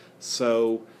pleasure.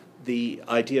 So the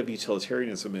idea of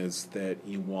utilitarianism is that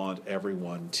you want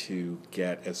everyone to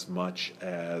get as much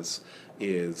as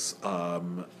is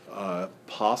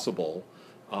possible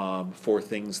for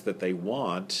things that they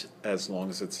want, as long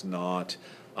as it's not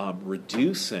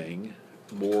reducing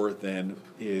more than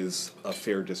is a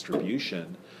fair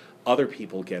distribution, other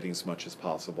people getting as much as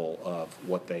possible of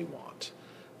what they want.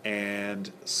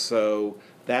 And so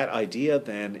that idea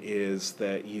then is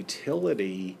that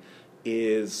utility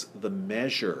is the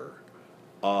measure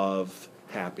of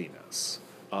happiness,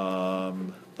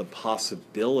 the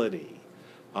possibility,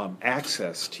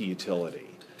 access to utility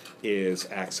is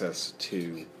access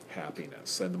to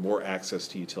happiness. And the more access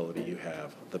to utility you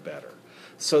have, the better.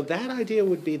 So that idea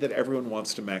would be that everyone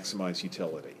wants to maximize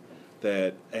utility.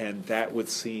 And that would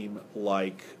seem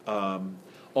like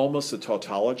almost a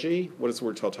tautology. What does the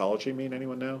word tautology mean?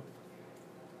 Anyone know?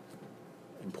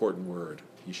 Important word.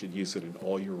 You should use it in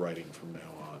all your writing from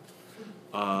now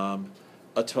on.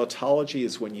 A tautology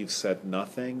is when you've said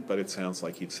nothing, but it sounds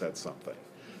like you've said something.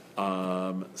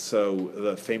 So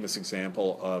the famous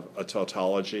example of a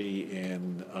tautology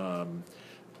in,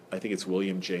 I think it's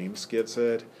William James gives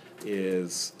it,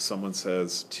 is someone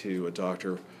says to a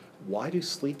doctor, "Why do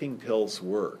sleeping pills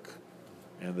work?"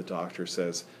 And the doctor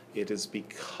says, "It is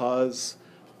because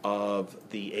of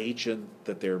the agent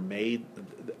that they're made,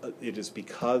 it is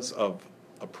because of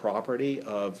a property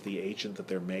of the agent that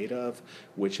they're made of,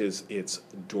 which is its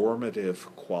dormitive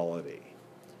quality."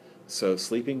 So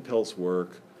sleeping pills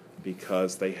work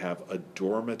because they have a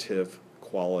dormitive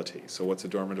quality. So what's a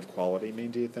dormitive quality mean,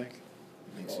 do you think?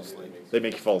 Makes you sleep. They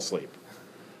make you fall asleep.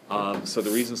 So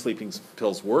the reason sleeping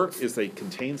pills work is they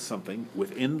contain something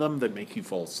within them that make you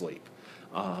fall asleep.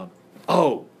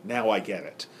 Oh, now I get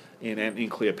it. In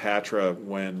Cleopatra,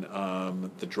 when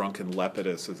the drunken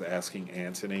Lepidus is asking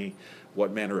Antony,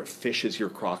 "What manner of fish is your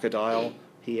crocodile?"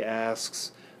 he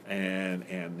asks, and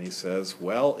he says,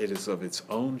 "Well, it is of its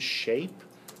own shape,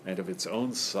 and of its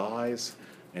own size,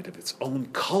 and of its own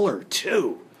color,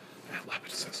 too." And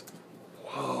Lepidus says,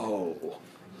 "Whoa."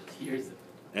 Tears of it.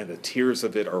 And the tears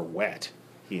of it are wet,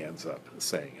 he ends up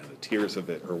saying, and the tears of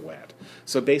it are wet.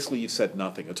 So basically you said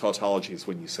nothing. A tautology is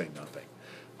when you say nothing.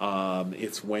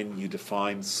 It's when you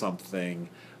define something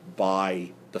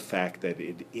by the fact that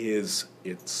it is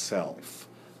itself.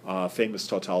 Famous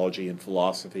tautology in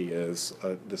philosophy is,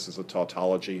 this is a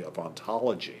tautology of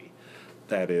ontology,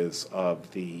 that is,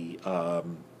 of the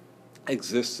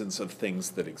existence of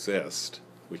things that exist,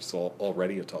 which is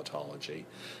already a tautology,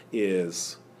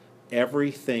 is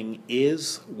everything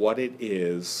is what it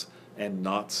is and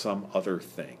not some other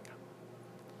thing.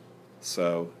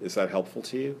 So is that helpful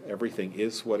to you? Everything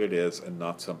is what it is and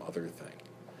not some other thing.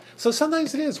 So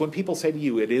sometimes it is. When people say to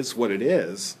you, "It is what it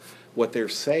is," what they're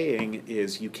saying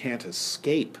is you can't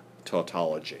escape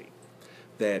tautology,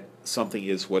 that something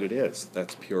is what it is.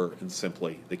 That's pure and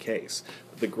simply the case.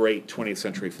 The great 20th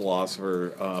century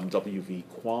philosopher W.V.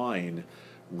 Quine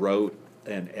wrote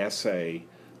an essay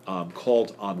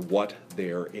called "On What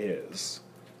There Is."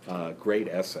 Great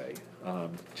essay.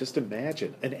 Just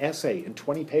imagine an essay in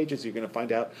 20 pages. You're going to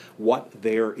find out what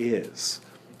there is,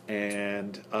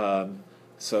 and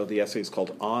so the essay is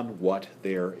called "On What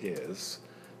There Is,"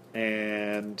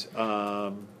 and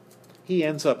he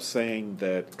ends up saying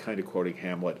that, kind of quoting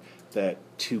Hamlet, that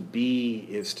to be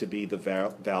is to be the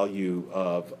value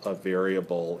of a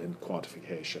variable in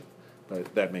quantification,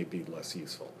 but that may be less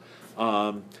useful.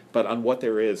 But on what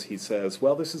there is, he says,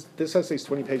 well, this essay is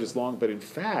 20 pages long, but in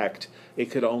fact, it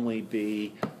could only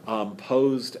be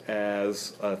posed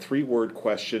as a 3-word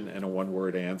question and a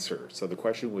 1-word answer. So the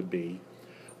question would be,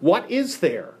 what is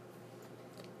there?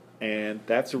 And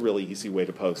that's a really easy way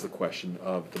to pose the question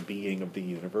of the being of the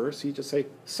universe. You just say,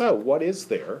 so, what is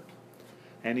there?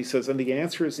 And he says, and the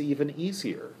answer is even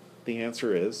easier. The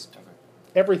answer is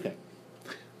everything.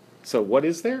 So what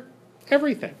is there?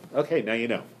 Everything. Okay, now you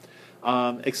know.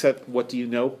 Except what do you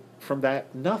know from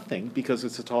that? Nothing, because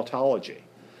it's a tautology.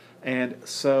 And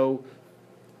so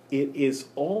it is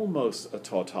almost a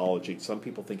tautology. Some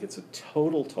people think it's a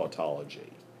total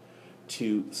tautology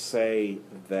to say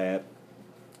that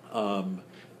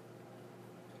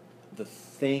the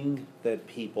thing that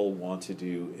people want to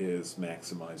do is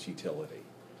maximize utility,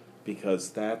 because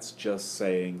that's just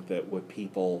saying that what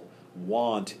people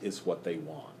want is what they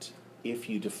want. If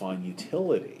you define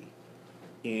utility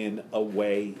in a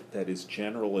way that is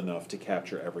general enough to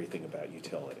capture everything about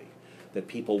utility, that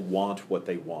people want what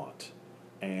they want.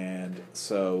 And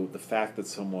so the fact that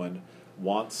someone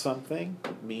wants something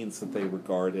means that they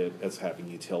regard it as having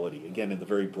utility. Again, in the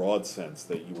very broad sense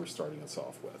that you were starting us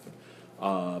off with.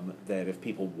 That if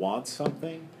people want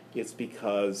something, it's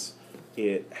because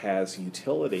it has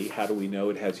utility. How do we know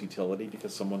it has utility?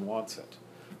 Because someone wants it.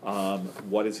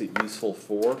 What is it useful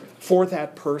for? For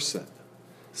that person.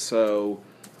 So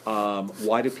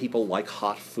why do people like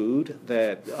hot food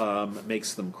that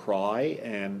makes them cry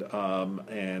and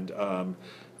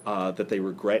that they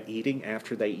regret eating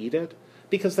after they eat it?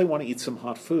 Because they want to eat some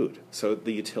hot food. So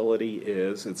the utility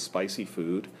is it's spicy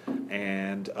food,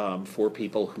 and for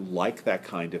people who like that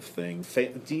kind of thing.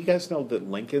 Do you guys know that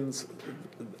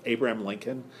Abraham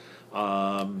Lincoln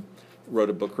wrote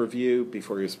a book review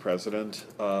before he was president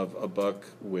of a book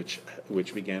which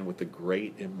began with the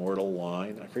great immortal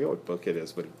line. I forget what book it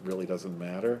is, but it really doesn't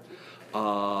matter.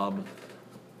 For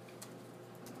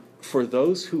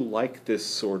those who like this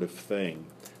sort of thing,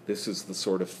 this is the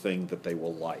sort of thing that they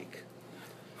will like.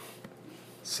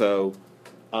 So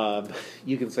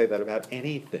you can say that about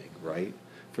anything, right?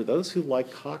 For those who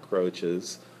like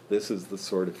cockroaches, this is the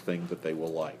sort of thing that they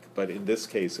will like. But in this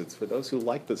case, it's for those who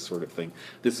like this sort of thing,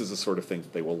 this is the sort of thing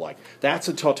that they will like. That's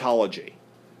a tautology,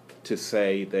 to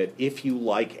say that if you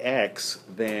like X,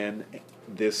 then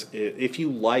if you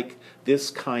like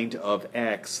this kind of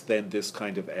X, then this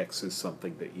kind of X is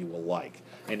something that you will like.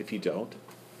 And if you don't,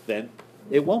 then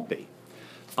it won't be.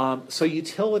 So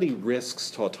utility risks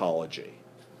tautology.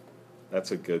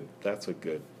 That's a good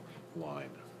line.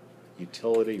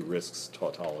 Utility risks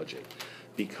tautology.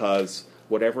 Because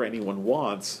whatever anyone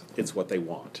wants, it's what they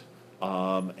want.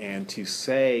 And to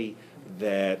say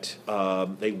that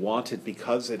they want it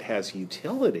because it has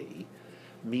utility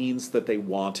means that they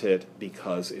want it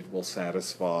because it will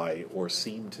satisfy or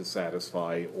seem to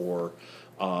satisfy or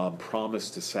promise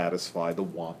to satisfy the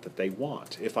want that they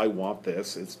want. If I want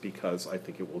this, it's because I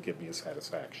think it will give me a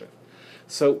satisfaction.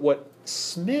 So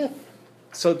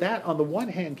that on the one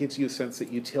hand gives you a sense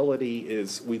that utility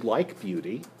is, we like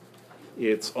beauty.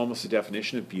 It's almost a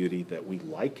definition of beauty that we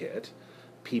like it.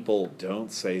 People don't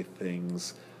say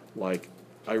things like,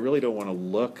 I really don't want to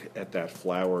look at that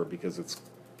flower because it's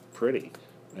pretty,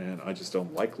 and I just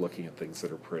don't like looking at things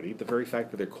that are pretty. The very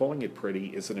fact that they're calling it pretty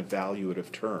is an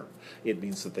evaluative term. It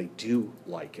means that they do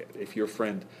like it. If your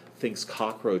friend thinks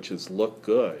cockroaches look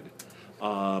good,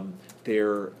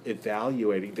 they're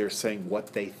evaluating, they're saying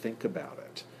what they think about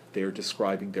it. They're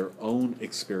describing their own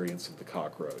experience of the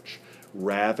cockroach,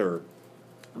 rather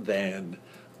than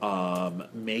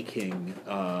making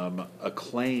a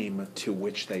claim to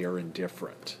which they are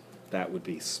indifferent. That would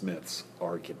be Smith's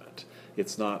argument.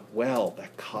 It's not, well,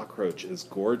 that cockroach is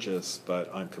gorgeous, but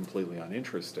I'm completely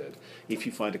uninterested. If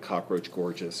you find a cockroach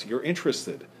gorgeous, you're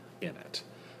interested in it.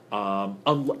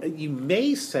 You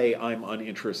may say I'm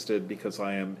uninterested because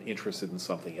I am interested in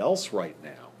something else right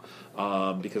now,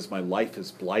 because my life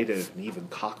is blighted and even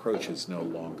cockroaches no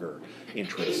longer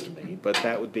interest me, but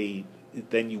that would be,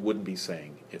 then you wouldn't be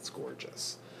saying it's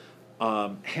gorgeous.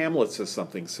 Hamlet says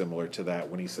something similar to that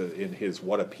when he says in his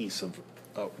What a Piece of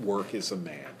Work is a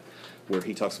Man, where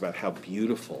he talks about how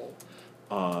beautiful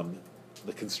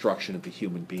the construction of the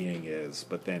human being is,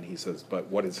 but then he says,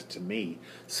 but what is it to me?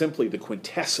 Simply the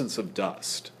quintessence of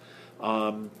dust.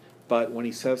 But when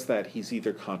he says that, he's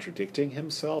either contradicting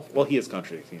himself, well, he is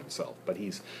contradicting himself, but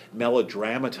he's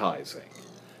melodramatizing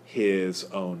his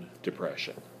own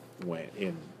depression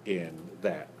in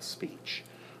that speech.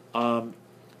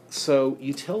 So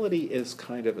utility is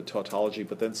kind of a tautology,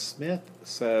 but then Smith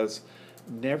says,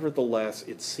 nevertheless,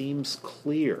 it seems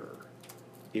clear,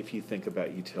 if you think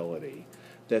about utility,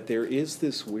 that there is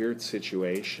this weird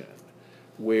situation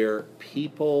where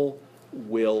people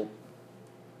will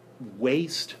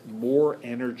waste more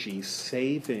energy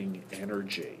saving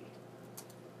energy,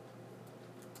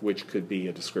 which could be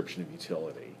a description of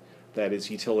utility. That is,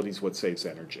 utility is what saves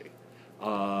energy.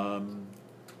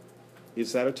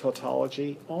 Is that a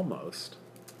tautology? Almost.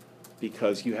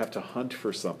 Because you have to hunt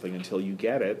for something until you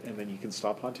get it, and then you can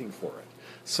stop hunting for it.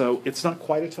 So it's not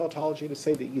quite a tautology to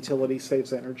say that utility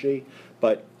saves energy,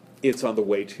 but it's on the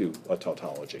way to a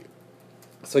tautology.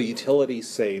 So utility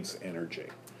saves energy.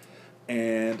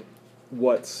 And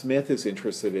what Smith is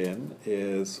interested in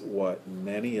is what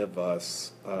many of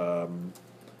us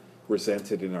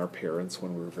resented in our parents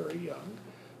when we were very young,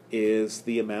 is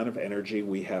the amount of energy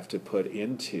we have to put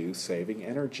into saving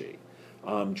energy.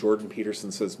 Jordan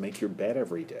Peterson says, make your bed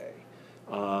every day.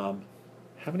 How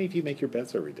many of you make your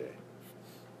beds every day?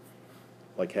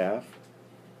 Like half?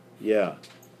 Yeah.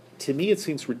 To me, it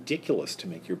seems ridiculous to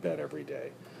make your bed every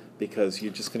day, because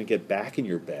you're just going to get back in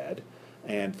your bed,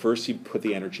 and first you put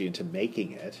the energy into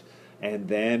making it, and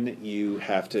then you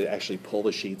have to actually pull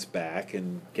the sheets back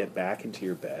and get back into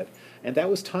your bed, and that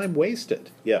was time wasted.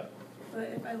 Yeah. But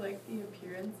if I like the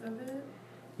appearance of it...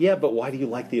 Yeah, but why do you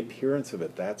like the appearance of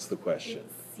it? That's the question.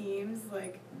 It seems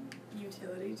like you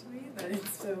utility to me that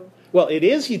it's so. Well, it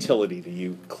is utility to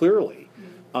you, clearly,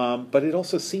 but it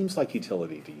also seems like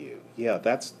utility to you. Yeah,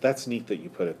 that's neat that you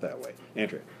put it that way.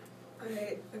 Andrea?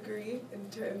 I agree in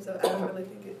terms of, I don't really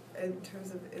think it, in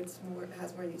terms of it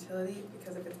has more utility,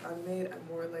 because if it's unmade, I'm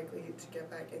more likely to get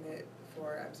back in it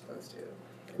before I'm supposed to.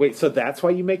 Wait, so that's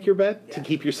why you make your bed? To Yeah.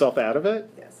 keep yourself out of it?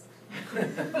 Yes.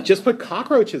 Just put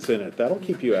cockroaches in it. That'll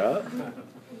keep you out.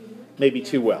 Maybe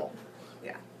too well.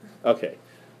 Yeah. Okay.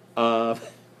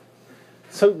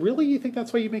 So really you think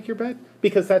that's why you make your bed?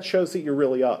 Because that shows that you're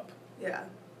really up. Yeah.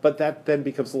 But that then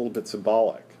becomes a little bit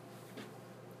symbolic.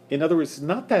 In other words, it's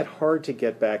not that hard to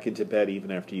get back into bed even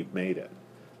after you've made it.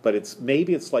 But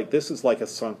maybe it's like, this is like a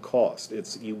sunk cost.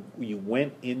 It's you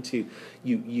went into,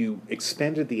 you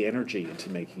expended the energy into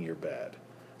making your bed.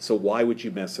 So why would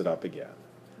you mess it up again?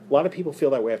 A lot of people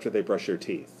feel that way after they brush their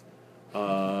teeth.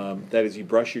 That is, you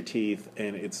brush your teeth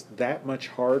and it's that much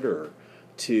harder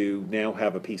to now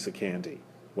have a piece of candy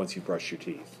once you brush your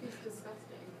teeth. It's disgusting.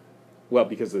 Well,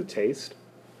 because of the taste?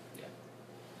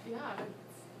 Yeah,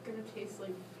 it's gonna taste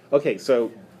like. Okay,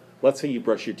 so let's say you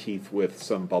brush your teeth with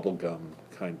some bubble gum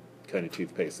kind of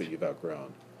toothpaste that you've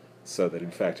outgrown, so that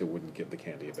in fact it wouldn't give the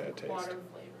candy a bad taste. Water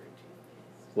flavored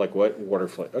toothpaste. Like what? Water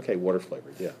flavored. Okay, water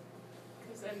flavored. Yeah.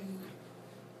 Because then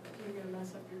you're gonna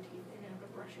mess up your teeth. You're gonna have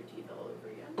to brush your teeth all over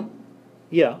again.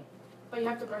 Yeah. But you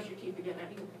have to brush your teeth again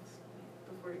anyways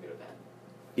before you go to bed.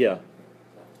 Yeah.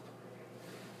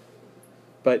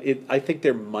 But I think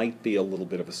there might be a little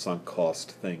bit of a sunk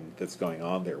cost thing that's going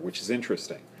on there, which is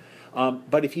interesting.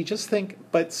 But if you just think,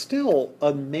 but still,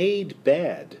 a made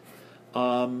bed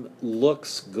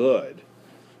looks good,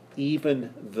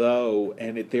 even though,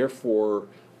 and it therefore,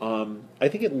 I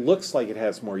think it looks like it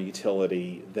has more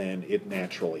utility than it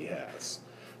naturally has.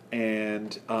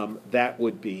 And that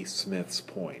would be Smith's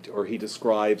point. Or he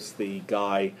describes the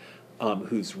guy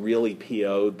who's really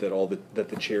PO'd that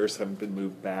the chairs haven't been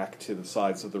moved back to the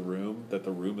sides of the room, that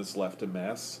the room is left a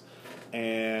mess.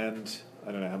 And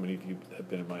I don't know how many of you have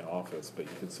been in my office, but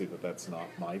you can see that that's not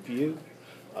my view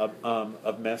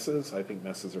of messes. I think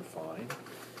messes are fine.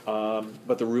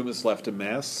 But the room is left a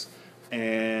mess,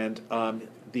 and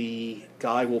the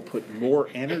guy will put more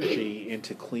energy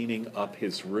into cleaning up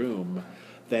his room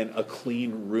than a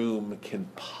clean room can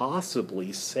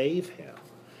possibly save him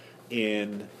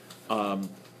in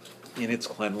its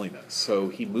cleanliness. So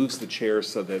he moves the chairs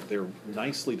so that they're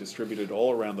nicely distributed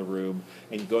all around the room,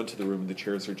 and you go into the room and the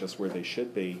chairs are just where they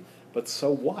should be. But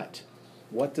so what?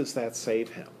 What does that save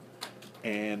him?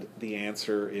 And the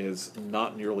answer is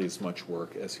not nearly as much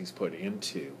work as he's put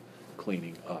into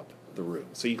cleaning up the room.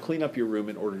 So you clean up your room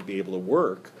in order to be able to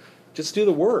work. Just do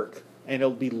the work, and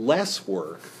it'll be less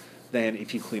work than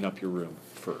if you clean up your room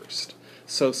first.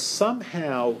 So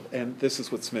somehow, and this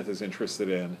is what Smith is interested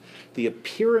in, the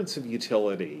appearance of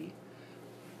utility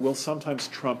will sometimes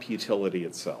trump utility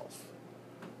itself.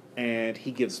 And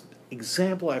he gives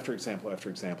example after example after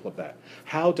example of that.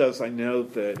 How does, I know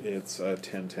that it's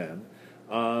 10:10,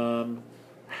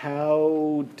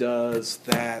 how does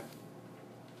that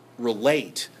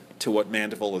relate to what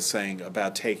Mandeville is saying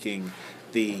about taking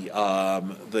the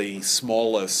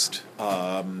smallest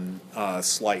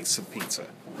slice of pizza?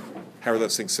 How are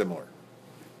those things similar?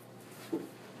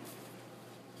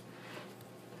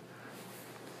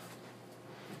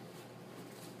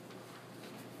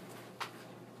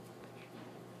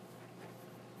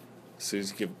 As soon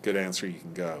as you give a good answer, you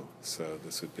can go. So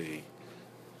this would be,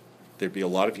 there'd be a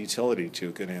lot of utility to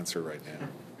a good answer right now.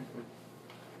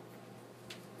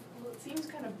 Well, it seems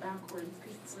kind of backwards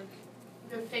because it's like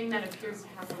the thing that appears to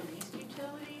have the least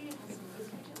utility has the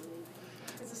most utility.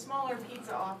 Because a smaller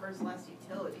pizza offers less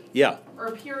utility. Yeah. Or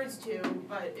appears to,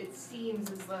 but it seems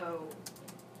as though.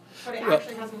 But it Well,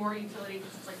 actually has more utility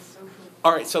because it's like social.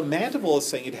 All right, so Mandeville is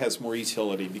saying it has more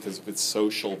utility because of its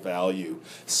social value.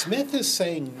 Smith is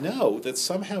saying no, that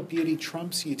somehow beauty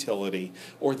trumps utility,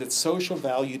 or that social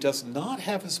value does not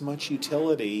have as much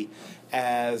utility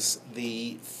as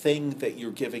the thing that you're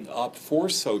giving up for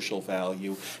social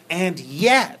value, and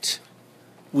yet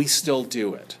we still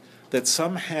do it. That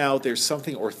somehow there's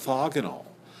something orthogonal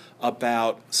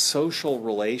about social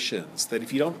relations, that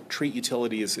if you don't treat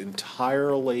utility as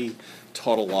entirely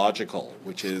tautological,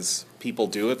 which is people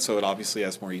do it so it obviously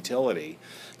has more utility,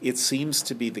 it seems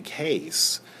to be the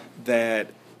case that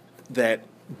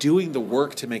doing the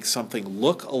work to make something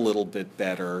look a little bit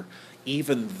better,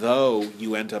 even though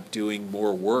you end up doing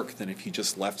more work than if you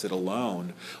just left it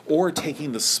alone, or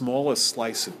taking the smallest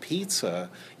slice of pizza,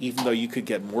 even though you could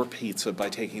get more pizza by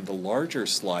taking the larger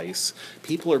slice,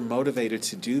 people are motivated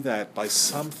to do that by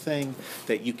something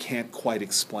that you can't quite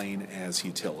explain as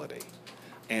utility.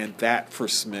 And that, for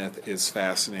Smith, is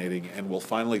fascinating and will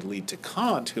finally lead to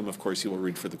Kant, whom, of course, you will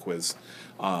read for the quiz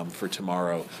for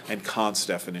tomorrow, and Kant's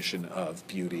definition of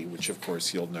beauty, which, of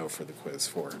course, you'll know for the quiz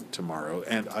for tomorrow.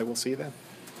 And I will see you then.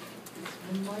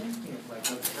 It reminds me of like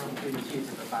what's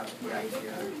counterintuitive about the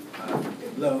idea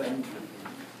of low entropy.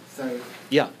 So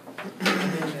Yeah.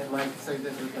 like so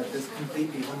that this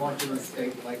completely homogeneous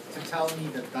state, like to tell me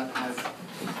that that has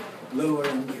lower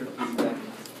entropy than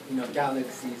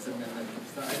galaxies and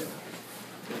so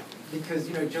because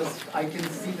just I can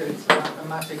see that it's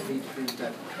mathematically true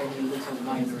that any little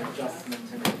minor adjustment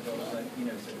in it will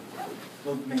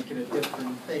will make it a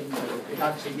different thing, but it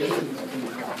actually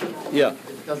isn't. Yeah.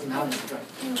 It doesn't have a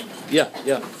structure. Yeah,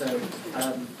 yeah.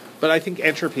 So, but I think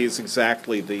entropy is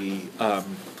exactly the,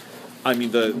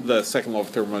 the second law of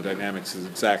thermodynamics is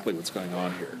exactly what's going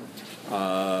on here.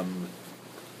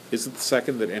 Is it the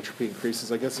second that entropy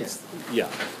increases? I guess it's, yeah.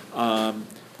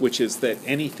 Which is that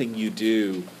anything you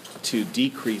do to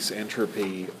decrease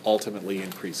entropy ultimately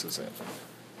increases it.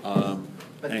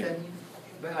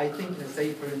 But I think,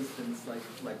 say for instance,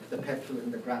 like the petrol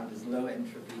in the ground is low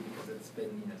entropy because it's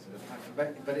been, sort of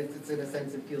packed. But it's in a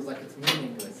sense it feels like it's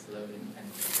meaningless low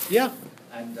entropy. Yeah.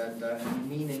 And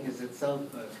meaning is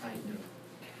itself a kind of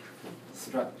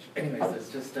structure. Anyways, it's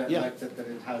just like that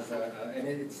it has and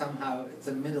it's somehow it's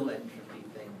a middle entropy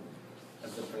thing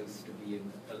as opposed to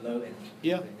being a low entropy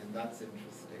thing, and that's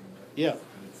interesting. Yeah.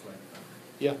 It's like that.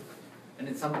 Yeah. And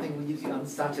it's something when you're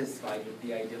unsatisfied with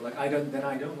the idea, like I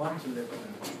don't want to live in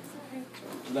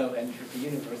a low entropy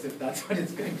universe if that's what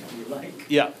it's going to be like.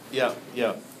 Yeah.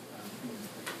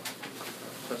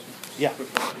 Question? Yeah. Are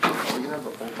we gonna have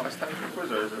a full class time for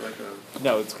quiz, or is it like a?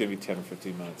 No, it's going to be 10 or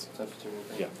 15 minutes. 10 to 15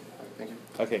 minutes? Yeah. Thank you.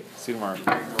 Okay, see you tomorrow.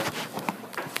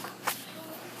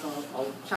 I'll